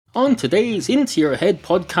On today's Into Your Head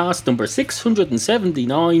podcast number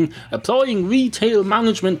 679, applying retail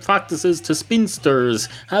management practices to spinsters,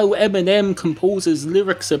 how Eminem composes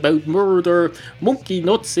lyrics about murder, monkey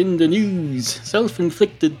nuts in the news,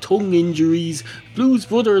 self-inflicted tongue injuries, Blues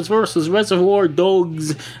Brothers versus Reservoir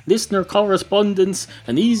Dogs, listener correspondence,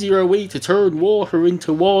 an easier way to turn water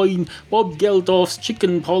into wine, Bob Geldof's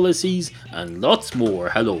chicken policies, and lots more.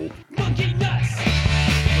 Hello. Monkey nuts,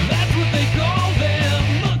 that's what they call them.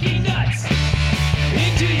 Monkey nuts,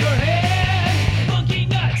 into your head. Monkey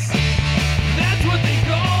nuts, that's what they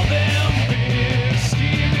call them. Big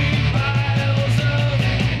steaming piles of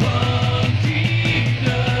monkey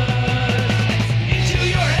nuts into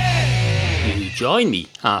your head. You join me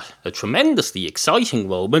at a tremendously exciting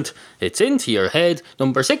moment. It's Into Your Head,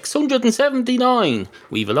 number 679.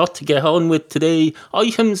 We've a lot to get on with today.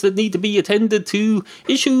 Items that need to be attended to,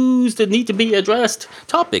 issues that need to be addressed,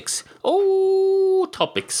 topics.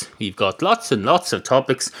 Topics. We've got lots and lots of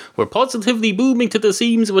topics. We're positively booming to the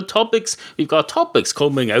seams with topics. We've got topics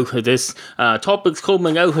coming out of this.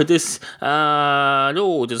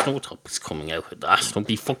 No, there's no topics coming out of that. Don't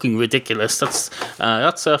be fucking ridiculous.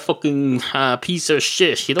 That's a fucking piece of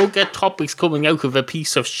shit. You don't get topics coming out of a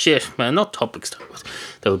piece of shit, man. Not topics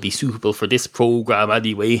that would be suitable for this program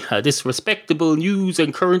anyway. This respectable news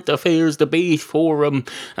and current affairs debate forum.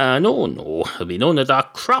 No, there'll be none of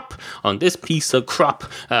that crap on this piece of crap.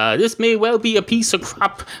 This may well be a piece of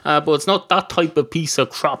crap, but it's not that type of piece of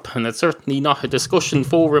crap, and it's certainly not a discussion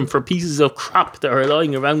forum for pieces of crap that are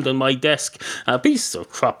lying around on my desk. Pieces of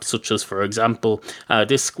crap such as, for example,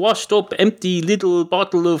 this squashed up empty little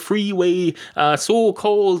bottle of Freeway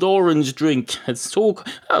so-called orange drink.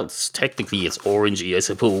 It's technically it's orangey, I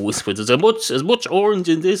suppose, but there's as much orange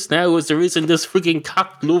in this now as there is in this frigging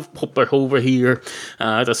cat glove puppet over here.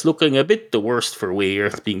 That's looking a bit the worst for wear.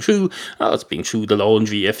 It's been through the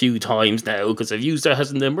laundry a few times now because I've used it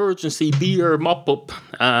as an emergency beer mop-up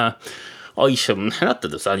item. Not that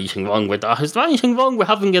there's anything wrong with that. Is there anything wrong with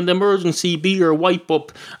having an emergency beer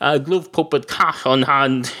wipe-up glove puppet cat on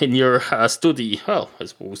hand in your study? Well, I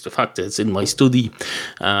suppose the fact that it's in my study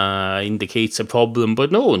indicates a problem,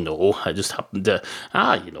 but no, I just happened to,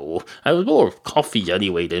 I was more coffee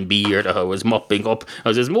anyway than beer that I was mopping up.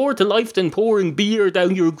 There's more to life than pouring beer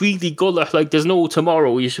down your greedy gullet like there's no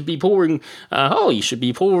tomorrow. You should be pouring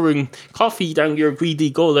coffee down your greedy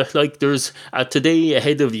gullet like there's a today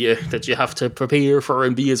ahead of you that you have to prepare for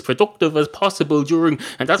and be as productive as possible during,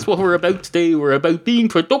 and that's what we're about today. We're about being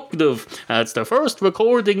productive. It's the first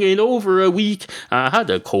recording in over a week. I had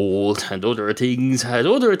a cold and other things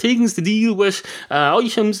to deal with,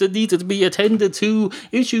 items that needed to be attended to,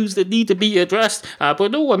 issues that need to be addressed,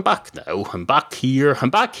 but no, I'm back now. I'm back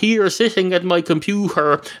here sitting at my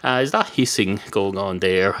computer. Is that hissing going on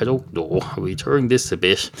there? I don't know. We turn this a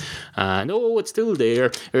bit. No, it's still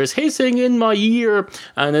there. There's hissing in my ear,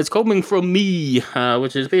 and it's coming from me,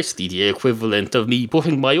 which is basically the equivalent of me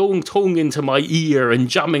putting my own tongue into my ear and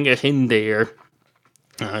jamming it in there.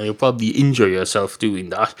 You'll probably injure yourself doing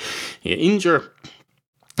that.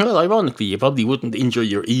 Well, ironically, you probably wouldn't injure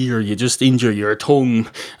your ear, you just injure your tongue.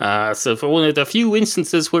 So for one of the few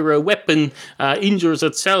instances where a weapon injures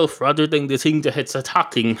itself rather than the thing that it's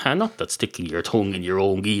attacking, not that sticking your tongue in your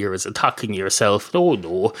own ear is attacking yourself,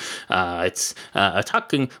 no. It's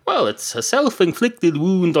attacking, well, it's a self-inflicted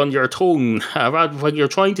wound on your tongue. Rather, when you're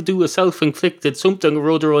trying to do a self-inflicted something or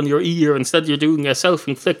other on your ear, instead you're doing a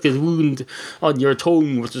self-inflicted wound on your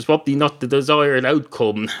tongue, which is probably not the desired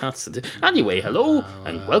outcome. Anyway, hello,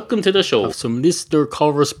 and welcome to the show. Some listener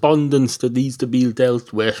correspondence that needs to be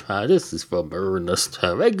dealt with. This is from Ernest,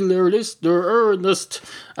 a regular listener, Ernest.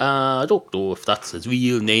 I don't know if that's his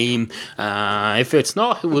real name. If it's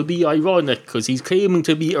not, it will be ironic because he's claiming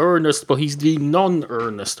to be earnest, but he's being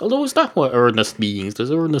non-earnest. Although, is that what earnest means?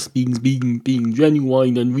 Does earnest means being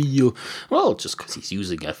genuine and real? Well, just because he's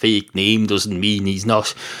using a fake name doesn't mean he's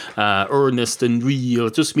not earnest and real.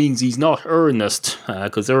 It just means he's not earnest,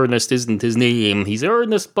 because earnest isn't his name. He's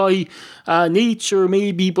earnest by nature,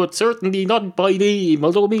 maybe, but certainly not by name.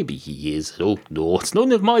 Although maybe he is. I don't know. It's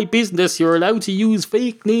none of my business. You're allowed to use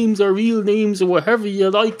fake names or real names or whatever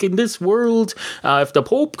you like in this world. If the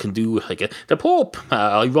Pope can do it, the Pope,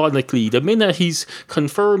 ironically, the minute he's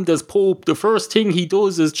confirmed as Pope, the first thing he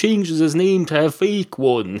does is changes his name to a fake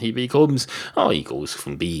one. He goes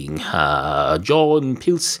from being John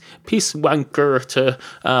Pisswanker to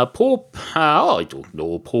Pope, I don't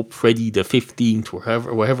know, Pope Freddy the 15th, wherever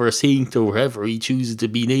whatever saint or whoever he chooses to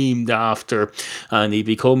be named after. And he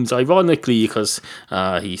becomes, ironically, because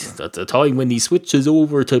he's at the time when he switches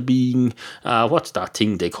over to being, what's that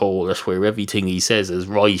thing they call it, where everything he says is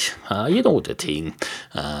right. You know the thing.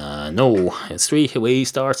 No, straight away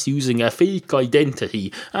starts using a fake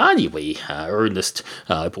identity. Anyway, Ernest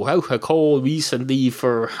put out a call recently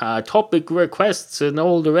for topic requests and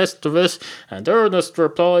all the rest of it, and Ernest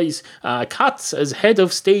replies, cats as head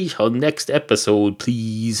of state on next episode,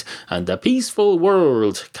 please, and a peaceful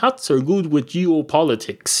world. Cats are good with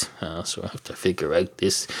geopolitics. So I have to figure out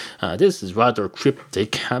this. This is rather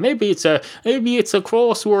cryptic. Maybe it's a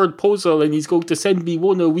crossword puzzle, and he's going to send me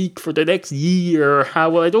one a week for the next year.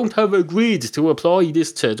 Well, I don't have a grid to apply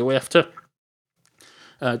this to. Do I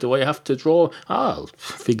have to draw? I'll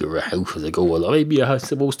figure it out as I go along. Maybe I'm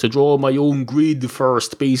supposed to draw my own grid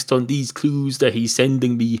first based on these clues that he's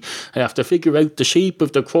sending me. I have to figure out the shape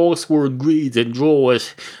of the crossword grid and draw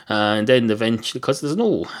it. And then eventually, because there's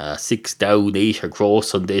no 6 down, 8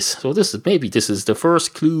 across on this. So this is the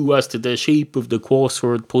first clue as to the shape of the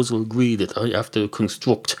crossword puzzle grid that I have to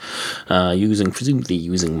construct presumably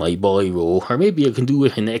using my biro. Or maybe I can do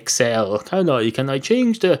it in Excel. Can I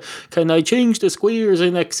change the squares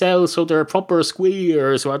in Excel so they're proper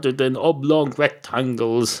squares rather than oblong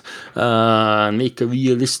rectangles, and make a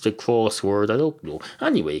realistic crossword? I don't know.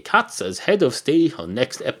 Anyway, Kat says head of state on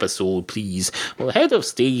next episode, please. Well, head of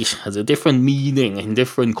state has a different meaning in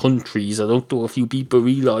different countries. I don't know if you people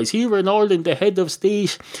realise. Here in Ireland, the head of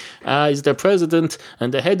state is the president,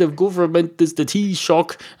 and the head of government is the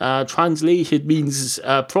Taoiseach. Translated means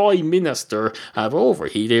prime minister. But over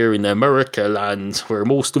here in America land, where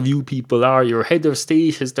most of you people are, your head of state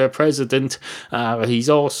is the president. He's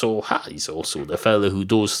also the fella who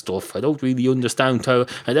does stuff. I don't really understand how.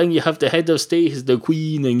 And then you have the head of state is the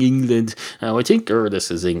Queen in England. Now I think Ernest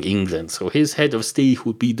is in England, so his head of state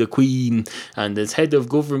would be the Queen, and his head of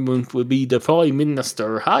government would be the Prime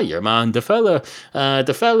Minister. Hiya, man, the fella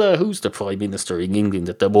who's the Prime Minister in England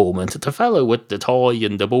at the moment, the fella with the tie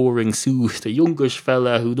and the boring suit, the youngish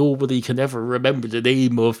fella who nobody can ever remember the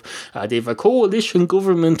name of. They've a coalition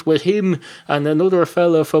government with him and another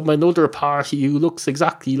fella from another party who looks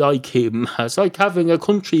exactly like him. It's like having a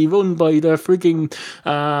country run by the frigging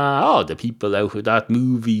the people out of that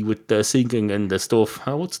movie with the singing and the stuff.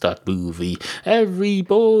 What's that movie?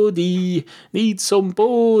 Everybody needs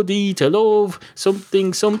somebody to love,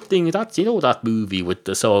 something. That's, that movie with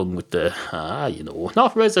the song with the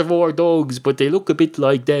not Reservoir Dogs, but they look a bit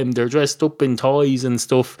like them. They're dressed up in ties and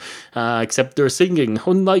stuff, except they're singing.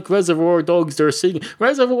 Unlike Reservoir Dogs, they're singing.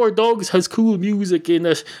 Reservoir Dogs has cool music in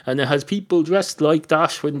it, and it has people dressed like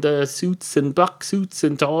that when the suits and black suits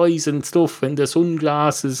and ties and stuff and the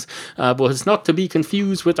sunglasses, but it's not to be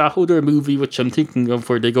confused with that other movie which I'm thinking of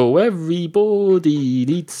where they go, everybody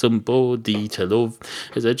needs somebody to love.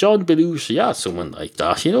 Is it John Belushi? Yeah, someone like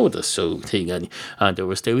that, the so thing. And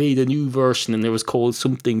they made a new version, and it was called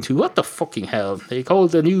something to, what the fucking hell, they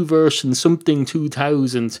called the new version something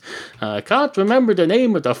 2000. I can't remember the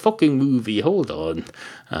name of the fucking movie. Hold on.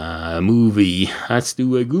 Movie. Let's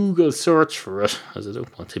do a Google search for it, as I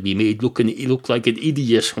don't want to be made look like an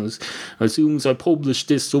idiot. As soon as I publish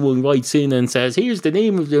this, someone writes in and says, here's the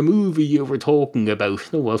name of the movie you were talking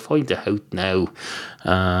about. No, I'll find it out now.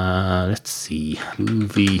 Let's see.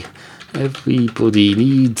 Movie. Everybody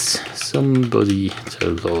needs somebody to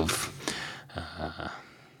love.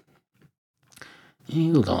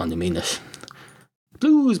 Hold on a minute.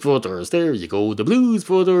 Blues Brothers, there you go, the Blues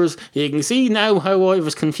Brothers. You can see now how I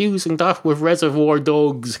was confusing that with Reservoir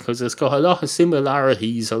Dogs, because it's got a lot of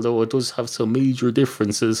similarities, although it does have some major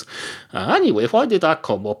differences. Anyway, why did that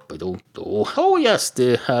come up? I don't know. Oh yes,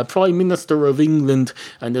 the Prime Minister of England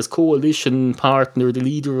and his coalition partner, the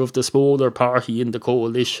leader of the smaller party in the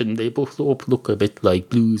coalition, they both look a bit like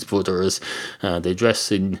Blues Brothers. They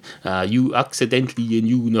dress in accidentally in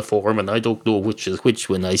uniform, and I don't know which is which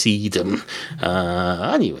when I see them.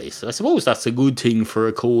 Anyways, I suppose that's a good thing for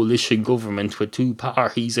a coalition government with two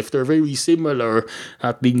parties. If they're very similar,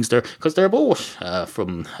 that means because they're both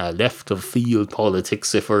from left of field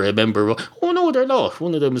politics, if I remember. Oh no, they're not.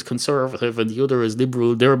 One of them is Conservative and the other is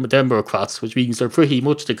Liberal Democrats, which means they're pretty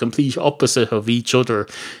much the complete opposite of each other.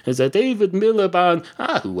 Is that David Miliband?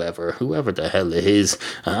 Whoever the hell it is.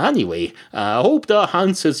 Anyway, I hope that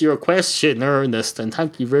answers your question, Ernest, and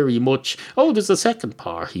thank you very much. Oh, there's a second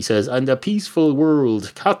part, he says, and a peaceful world.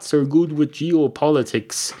 Cats are good with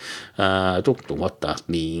geopolitics. I don't know what that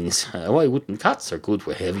means. Why wouldn't cats are good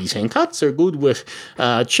with everything? Cats are good with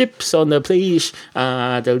chips on the plate.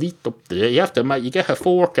 You have to you get a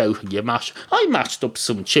fork out and you mash. I mashed up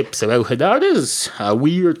some chips out of there. This is a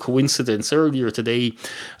weird coincidence. Earlier today,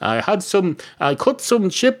 I cut some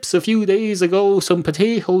chips a few days ago, some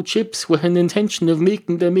potato chips with an intention of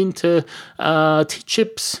making them into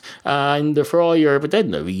chips in the fryer. But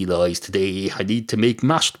then I realised today I need to make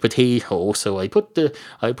mashed potato, so I put the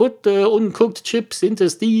uncooked chips into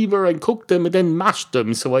steamer and cooked them and then mashed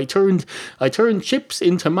them. So I turned chips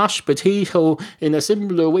into mashed potato in a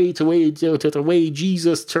similar way to the way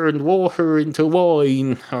Jesus turned water into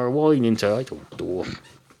wine, or wine into, I don't know.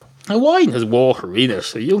 A wine has water in it,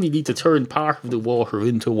 so you only need to turn part of the water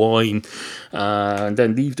into wine and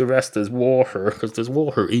then leave the rest as water, because there's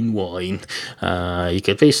water in wine. You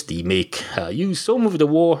can basically use some of the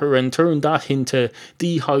water and turn that into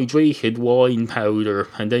dehydrated wine powder,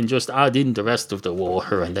 and then just add in the rest of the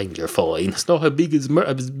water, and then you're fine. It's not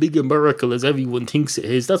as big a miracle as everyone thinks it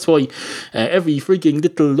is. That's why every freaking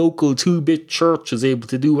little local 2-bit church is able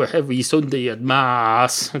to do it every Sunday at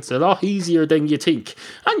Mass. It's a lot easier than you think.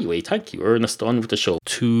 Anyway, thank you, Ernest. On with the show.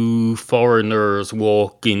 Two foreigners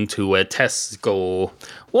walk into a Tesco.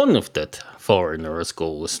 One of the foreigners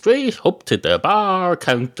goes straight up to the bar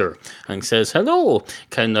counter and says, "Hello,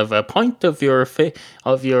 can I have a pint of your finest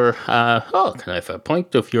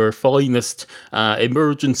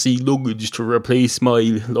emergency luggage to replace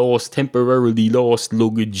my temporarily lost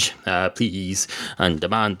luggage, please?" And the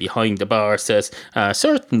man behind the bar says,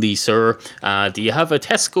 "Certainly, sir. Do you have a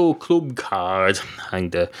Tesco club card?"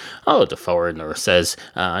 And the foreigner says,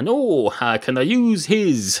 "No. Can I use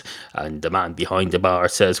his?" And the man behind the bar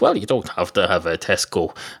says, "Well, you don't have to have a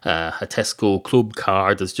Tesco club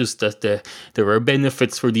card. It's just that there are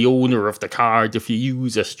benefits for the owner of the card if you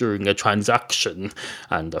use it during a transaction."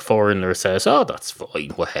 And the foreigner says, "Oh, that's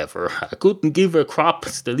fine, whatever. I couldn't give a crap.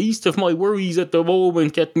 It's the least of my worries at the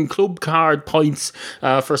moment, getting club card points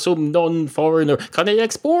for some non-foreigner. Can I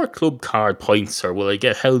export club card points, or will I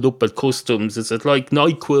get held up at customs? Is it like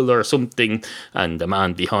NyQuil or something?" And the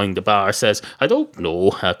man behind the bar says, "I don't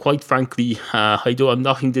know. Quite frankly, I'm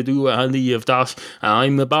nothing to do with any of that.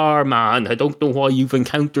 I'm a barman. I don't know why you've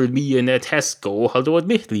encountered me in a Tesco, although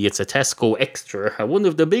admittedly it's a Tesco Extra, one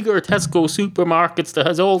of the bigger Tesco supermarkets that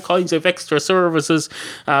has all kinds of extra services,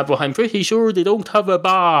 but I'm pretty sure they don't have a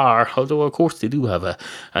bar, although of course they do have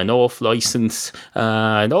an off-license,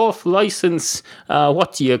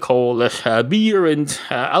 what do you call it, beer and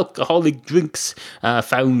alcoholic drinks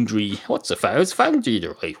foundry." What's a foundry? Is foundry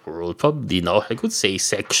the right word? Probably not. I could say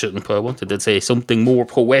section, but I wanted to say something more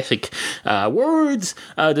poetic. Words.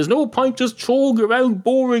 There's no point just throwing around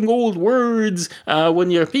boring old words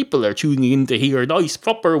when your people are tuning in to hear nice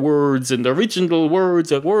proper words and original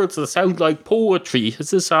words and words that sound like poetry. Is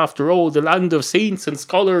this, after all, the land of saints and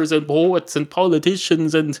scholars and poets and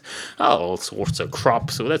politicians and all sorts of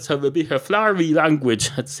crap? So let's have a bit of flowery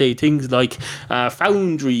language. Let's say things like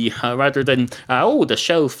foundry rather than the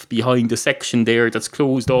shelf behind the section there that's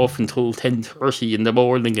closed off until 10:30 in the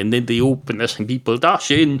morning, and then they open it and people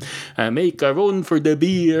dash in, make a run for the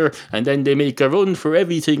beer, and then they make a run for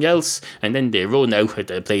everything else, and then they run out of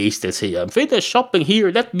the place. They say, "I'm finished shopping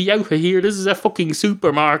here, let me out of here. This is a fucking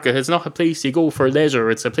supermarket. It's not a place you go for leisure.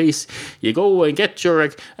 It's a place you go and get your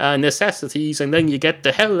necessities, and then you get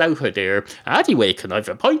the hell out of there. Anyway, can I have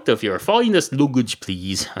a pint of your finest luggage,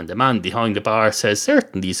 please?" And the man behind the bar says,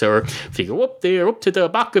 "Certainly, sir. If you go up there, up to the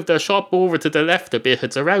back of the shop, over to the left a bit,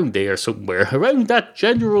 it's around there somewhere, around that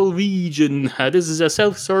general region. This is a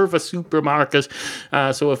self-service supermarket,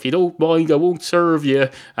 so if you don't mind, I won't serve you."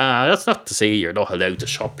 That's not to say you're not allowed to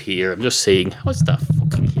shop here. I'm just saying, what's that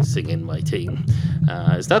fucking hissing in my thing?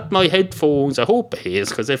 Is that my headphones? I hope it is,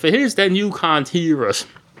 because if it is, then you can't hear it.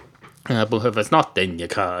 But if it's not, then you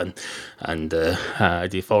can. And the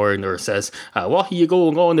foreigner says, "What are you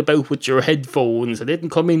going on about with your headphones? I didn't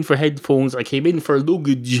come in for headphones, I came in for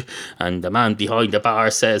luggage." And the man behind the bar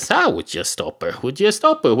says, "Would you stop it? Would you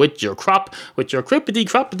stop it with your crap, with your crippity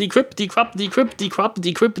crappity crippity crappity crippity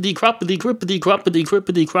crappity crippity crappity crippity crappity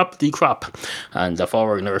crippity crappity crap?" And the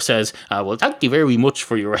foreigner says, "Well, thank you very much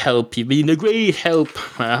for your help. You've been a great help,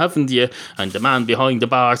 haven't you?" And the man behind the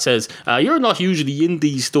bar says, "You're not usually in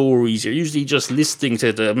these stories. You're usually just listening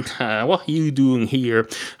to them. What are you doing here?"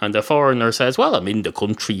 And the foreigner says, "Well, I'm in the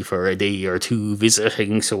country for a day or two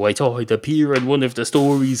visiting, so I thought I'd appear in one of the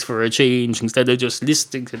stories for a change instead of just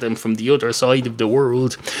listening to them from the other side of the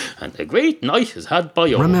world. And a great night is had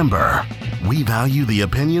by all." Remember, we value the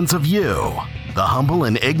opinions of you, the humble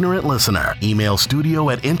and ignorant listener. Email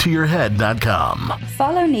studio@intoyourhead.com.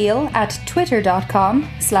 Follow Neil at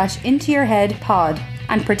twitter.com/intoyourheadpod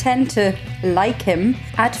and pretend to like him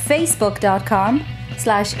at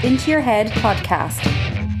facebook.com/intoyourheadpodcast.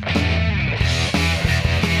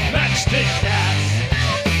 Matchstick cats.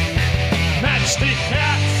 Matchstick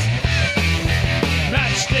cats.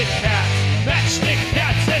 Matchstick cats. Matchstick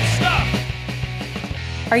cats and stuff.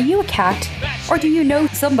 Are you a cat? Or do you know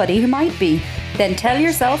somebody who might be? Then tell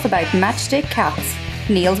yourself about Matchstick Cats,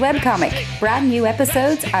 Neil's webcomic. Brand new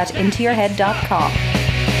episodes at intoyourhead.com.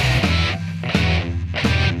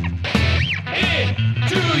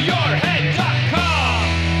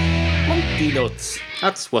 IntoYourHead.com. Monkey nuts.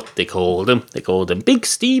 That's what they call them. They call them Big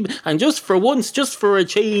Steve. And just for once, just for a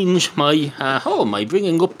change, my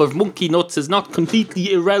bringing up of monkey nuts is not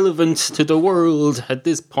completely irrelevant to the world at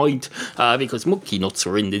this point, because monkey nuts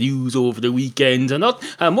were in the news over the weekend. And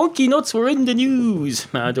monkey nuts were in the news.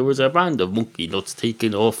 There was a brand of monkey nuts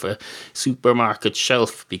taken off a supermarket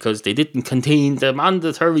shelf because they didn't contain the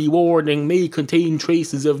mandatory warning may contain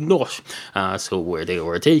traces of nut. So where they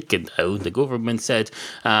were taken down, the government said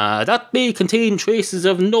that may contain traces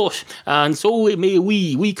of nut, and so it may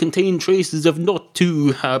we contain traces of nut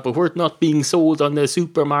too, but we're not being sold on the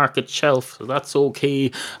supermarket shelf, so that's okay.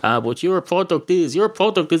 But your product is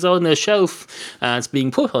on the shelf, and it's being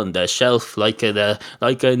put on the shelf like an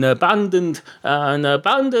abandoned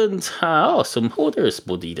some other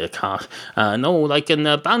buddy the cat. Like an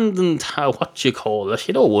abandoned what you call it?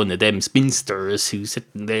 One of them spinsters who's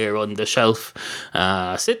sitting there on the shelf,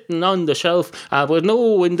 but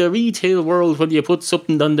no, in the retail world, when you put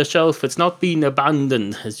something on the shelf, it's not being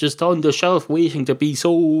abandoned. It's just on the shelf waiting to be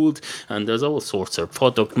sold, and there's all sorts of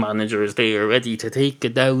product managers there ready to take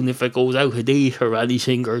it down if it goes out of date or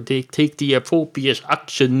anything, or take the appropriate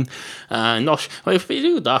action. If we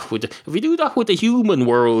do that with the human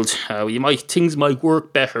world, things might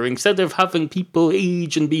work better. Instead of having people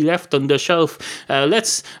age and be left on the shelf,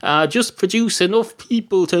 let's just produce enough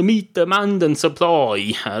people to meet demand and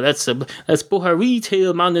supply. Let's put a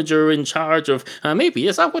retail manager in charge of. Maybe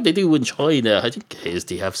is that what they do in China? I think it is.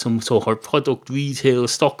 They have some sort of product retail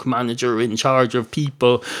stock manager in charge of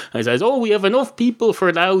people. And says, we have enough people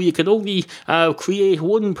for now. You can only create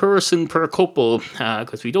one person per couple,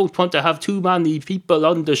 because we don't want to have too many people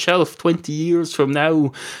on the shelf 20 years from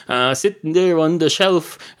now, sitting there on the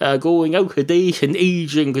shelf, going out of date and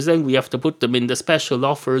aging, because then we have to put them in the special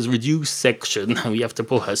offers reduced section, and we have to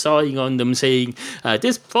put a sign on them saying,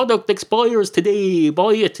 this product expires today,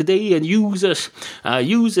 buy it today and use it.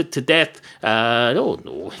 Use it to death.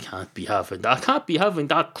 No, I can't be having that. I can't be having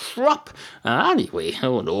that crap. Anyway,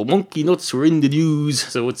 monkey nuts were in the news,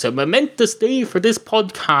 so it's a momentous day for this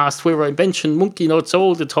podcast where I mention monkey nuts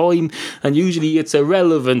all the time, and usually it's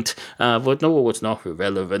irrelevant. But no, it's not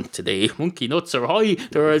irrelevant today. Monkey nuts are high.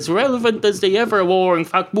 They're as relevant as they ever were. In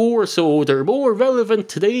fact, more so. They're more relevant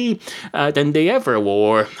today than they ever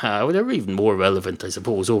were. They're even more relevant, I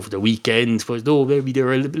suppose, over the weekend. But no, maybe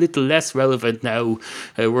they're a little less relevant now.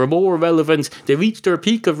 Were more relevant. They reached their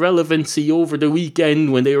peak of relevancy over the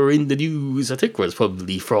weekend when they were in the news. I think it was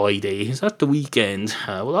probably Friday. Is that the weekend?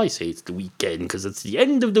 Well, I say it's the weekend because it's the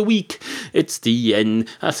end of the week. It's the end.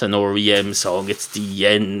 That's an REM song. It's the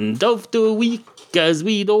end of the week as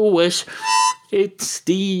we know it. It's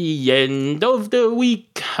the end of the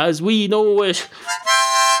week as we know it.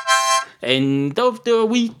 End of the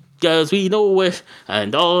week as we know it,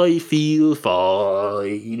 and I feel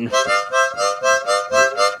fine.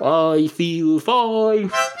 I feel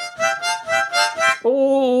fine.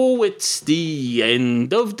 Oh, it's the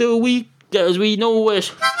end of the week as we know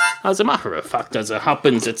it. As a matter of fact, as it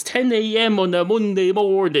happens, it's 10 a.m. on a Monday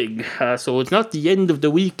morning, so it's not the end of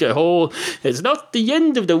the week at all. It's not the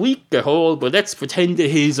end of the week at all, but let's pretend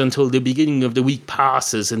it is until the beginning of the week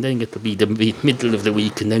passes, and then it'll be the middle of the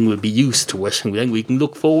week, and then we'll be used to it, and then we can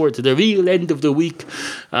look forward to the real end of the week,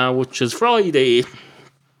 which is Friday.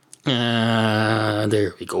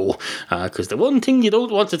 There we go. Because the one thing you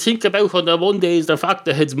don't want to think about on a Monday is the fact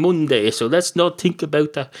that it's Monday. So let's not think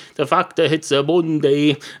about the fact that it's a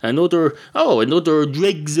Monday. Another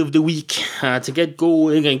dregs of the week to get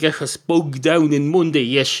going and get us bogged down in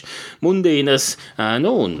Monday-ish. Mondayness.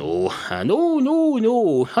 No.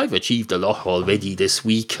 I've achieved a lot already this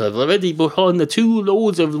week. I've already put on the 2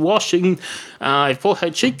 loads of washing. I've put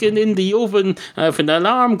a chicken in the oven. If an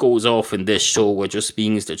alarm goes off in this show, it just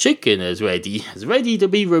means the chicken is ready to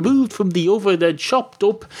be removed from the oven and chopped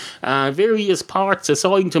up. Various parts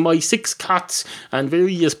assigned to my 6 cats and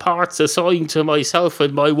various parts assigned to myself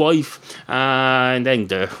and my wife. And then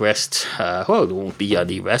the rest, there won't be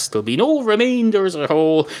any rest. There'll be no remainders at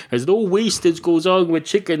all. There's no wastage goes on with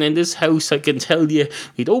chicken in this house, I can tell you.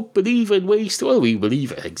 We don't believe in waste. Well, we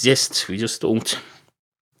believe it exists. We just don't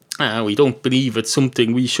We don't believe it's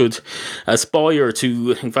something we should aspire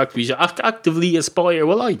to. In fact, we should actively aspire.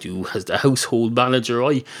 Well, I do as the household manager.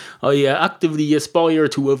 I actively aspire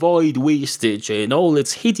to avoid wastage in all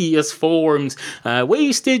its hideous forms.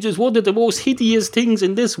 Wastage is one of the most hideous things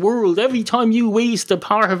in this world. Every time you waste a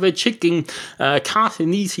part of a chicken, a cat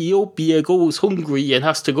in Ethiopia goes hungry and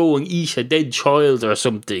has to go and eat a dead child or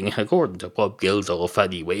something, according to Bob Geldof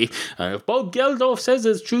anyway. And if Bob Geldof says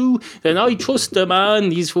it's true, then I trust the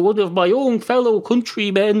man. He's one of my own fellow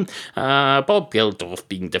countrymen. Bob Geldof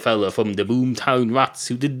being the fella from the Boomtown Rats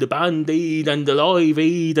who did the Band-Aid and the Live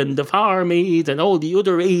Aid and the Farm Aid and all the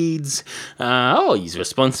other aids. He's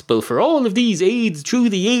responsible for all of these aids through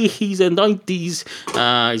the 80s and 90s.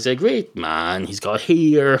 He's a great man. He's got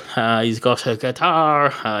hair. He's got a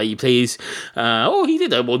guitar. He plays... he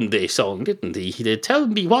did a Monday song, didn't he? He did Tell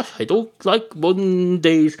Me What I Don't Like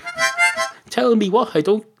Mondays. Tell me what I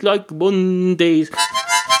don't like Mondays.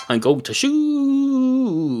 I'm going to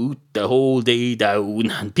shoot the whole day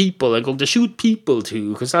down. And people, I'm going to shoot people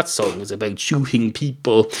too, because that song was about shooting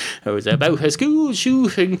people. It was about a school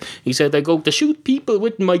shooting. He said, I'm going to shoot people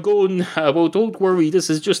with my gun. Well, don't worry, this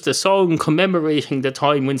is just a song commemorating the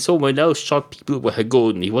time when someone else shot people with a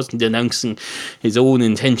gun. He wasn't announcing his own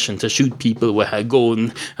intention to shoot people with a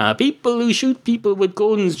gun. People who shoot people with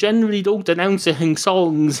guns generally don't announce it in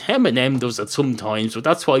songs. Eminem does it sometimes, but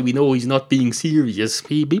that's why we know he's not being serious.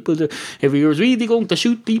 If he was really going to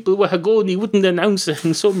shoot people with a gun, he wouldn't announce it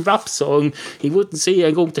in some rap song. He wouldn't say,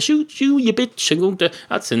 I'm going to shoot you, you bitch.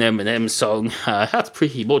 That's an Eminem song. That's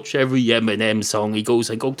pretty much every Eminem song. He goes,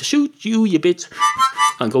 I'm going to shoot you, you bitch.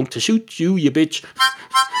 I'm going to shoot you, you bitch.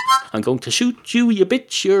 I'm going to shoot you, you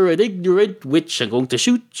bitch, you're an ignorant witch. I'm going to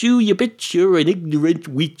shoot you, you bitch, you're an ignorant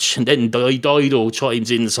witch. And then Dido chimes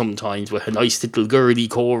in sometimes with a nice little girly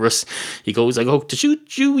chorus. He goes, I'm going to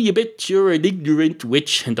shoot you, you bitch, you're an ignorant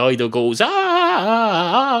witch. And Dido goes,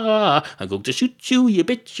 I'm going to shoot you, you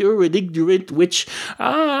bitch, you're an ignorant witch.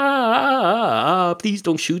 Please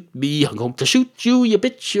don't shoot me. I'm going to shoot you, you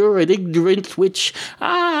bitch, you're an ignorant witch.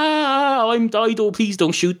 I'm Dido, please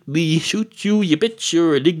don't shoot me. Shoot you, you bitch,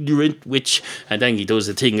 you're an ignorant witch. And then he does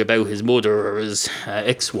a thing about his mother or his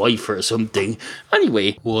ex-wife or something.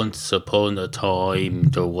 Anyway, once upon a time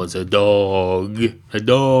there was a dog.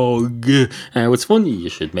 It's funny you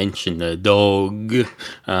should mention a dog,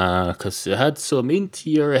 because I had some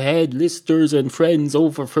into your head listeners and friends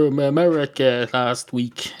over from America last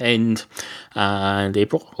weekend, and they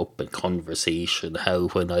brought up in conversation how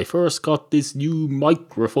when I first got this new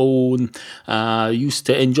microphone, I used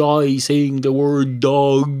to enjoy saying the word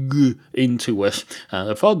dog into it.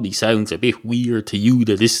 It probably sounds a bit weird to you,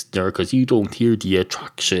 the listener, because you don't hear the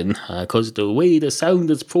attraction, because the way the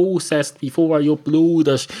sound is processed before I upload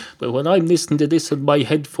it. But when I'm listening to this on my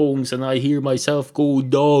headphones and I hear myself go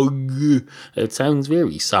dog, it sounds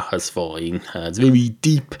very satisfying. It's very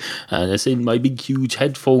deep, and it's in my big huge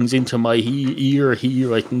headphones into my ear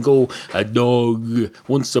here. I can go, a dog.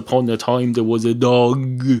 Once upon a time there was a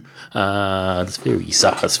dog. It's very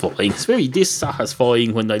satisfying. It's very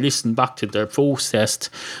dissatisfying when I listen back to their processed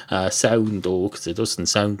sound though, because it doesn't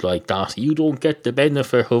sound like that. You don't get the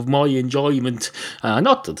benefit of my enjoyment.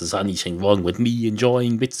 Not that there's anything wrong with me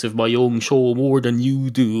enjoying bits of my own show more than you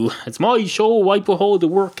do. It's my show, I put all the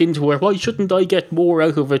work into it. Why shouldn't I get more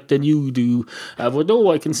out of it than you do? But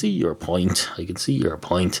no, I can see your point.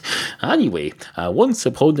 Anyway, once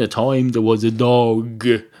upon a time there was a dog,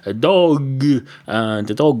 and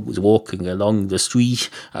the dog was walking along the street,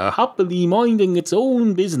 happily minding its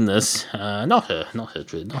own business. Not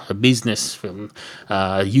a business from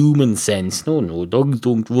human sense. No, dogs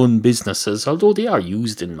don't run businesses, although they are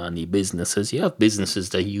used in many businesses. You have businesses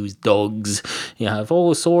that use dogs. You have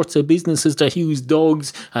all sorts of businesses that use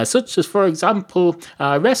dogs, such as, for example,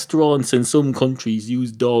 restaurants in some countries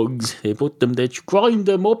use dogs. They grind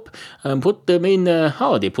them up and put them in,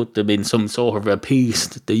 they put them in some sort of a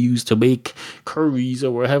paste that they use to make curries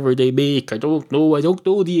or whatever they make. I don't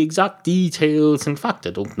know the exact details. In fact,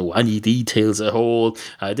 I don't know any details at all.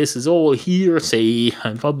 This is all hearsay,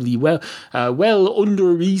 and probably well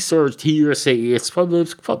under-researched hearsay. It's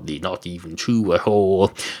probably not even true at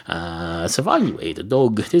all. So anyway,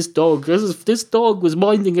 this dog was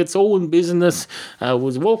minding its own business,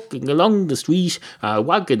 was walking along the street,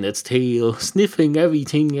 wagging its tail, sniffing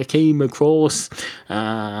everything it came across,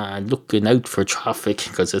 looking out for traffic,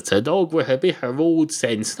 because it's a dog with a bit of road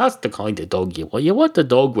sense. That's the kind of dog you want. You want a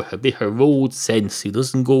dog with a bit of road sense. He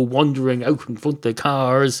doesn't go wandering out in front of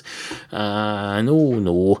cars.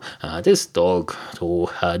 No. This dog,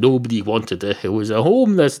 though, nobody wanted it. It was a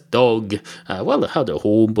homeless dog. Well, it had a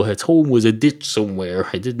home, but its home was a ditch somewhere.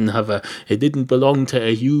 It didn't belong to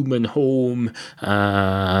a human home.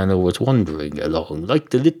 And it was wandering along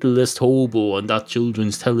like the littlest hobo on that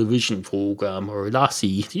children's television program, or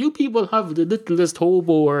Lassie. Do you people have the littlest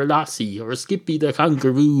hobo or Lassie or Skippy the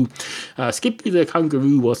kangaroo? Skippy the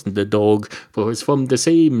kangaroo wasn't a dog, but it's from the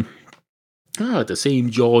same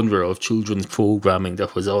genre of children's programming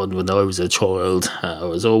that was on when I was a child. It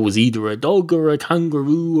was always either a dog or a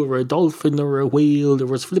kangaroo or a dolphin or a whale. There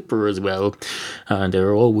was Flipper as well. And they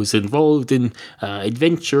were always involved in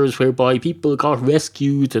adventures whereby people got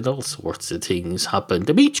rescued and all sorts of things happened.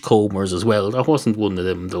 The beachcombers as well. That wasn't one of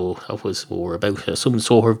them though. That was more about some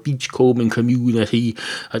sort of beachcombing community.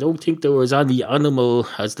 I don't think there was any animal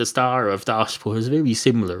as the star of that, but it was very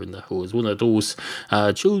similar in that it was one of those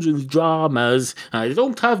children's dramas. They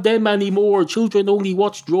don't have them anymore. Children only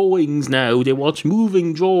watch drawings now. They watch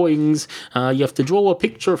moving drawings. You have to draw a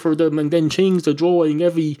picture for them and then change the drawing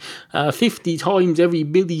every 50 times every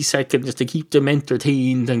millisecond just to keep them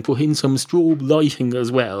entertained, and put in some strobe lighting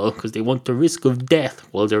as well because they want the risk of death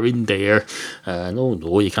while they're in there.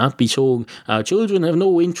 No, you can't be showing. Children have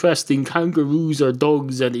no interest in kangaroos or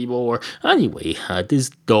dogs anymore. Anyway, this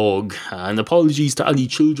dog, and apologies to any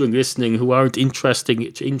children listening who aren't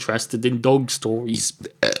interested in dog stories.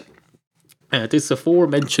 This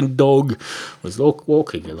aforementioned dog was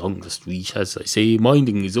walking along the street, as I say,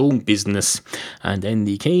 minding his own business, and then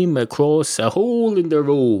he came across a hole in the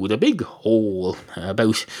road, a big hole,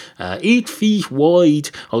 about 8 feet wide,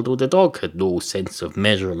 although the dog had no sense of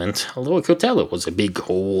measurement, although I could tell it was a big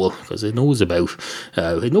hole, because it knows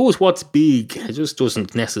what's big. It just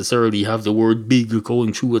doesn't necessarily have the word big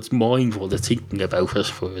going through its mind while it's thinking about it,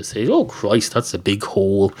 for it says, oh Christ, that's a big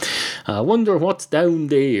hole. I wonder what's down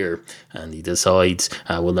there. And he decides,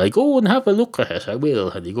 will I go and have a look at it? I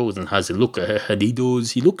will. And he goes and has a look at it, and he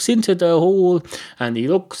does. He looks into the hole, and he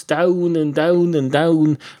looks down and down and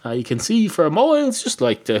down. You can see for miles, just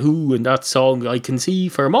like the Who in that song, I can see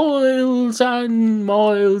for miles and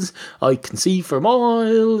miles. I can see for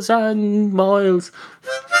miles and miles.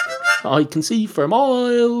 I can see for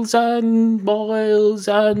miles and miles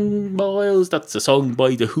and miles. That's a song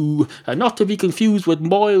by The Who, and not to be confused with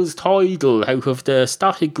Miles Tidal out of the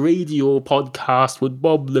Static Radio podcast with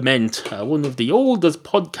Bob Lament, one of the oldest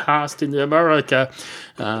podcasts in America.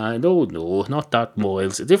 No, not that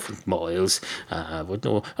Miles, a different Miles. But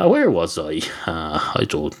no, where was I? I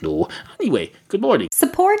don't know. Anyway, good morning.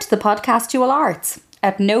 Support the podcastual arts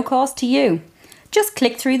at no cost to you. Just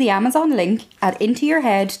click through the Amazon link at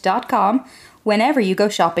intoyourhead.com whenever you go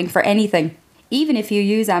shopping for anything, even if you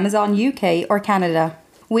use Amazon UK or Canada.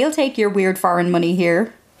 We'll take your weird foreign money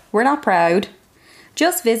here. We're not proud.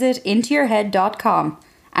 Just visit intoyourhead.com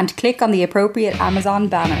and click on the appropriate Amazon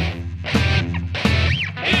banner.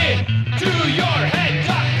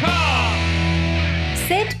 IntoYourHead.com.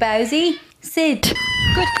 Sit, Bowsy. Sit.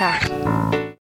 Good cat.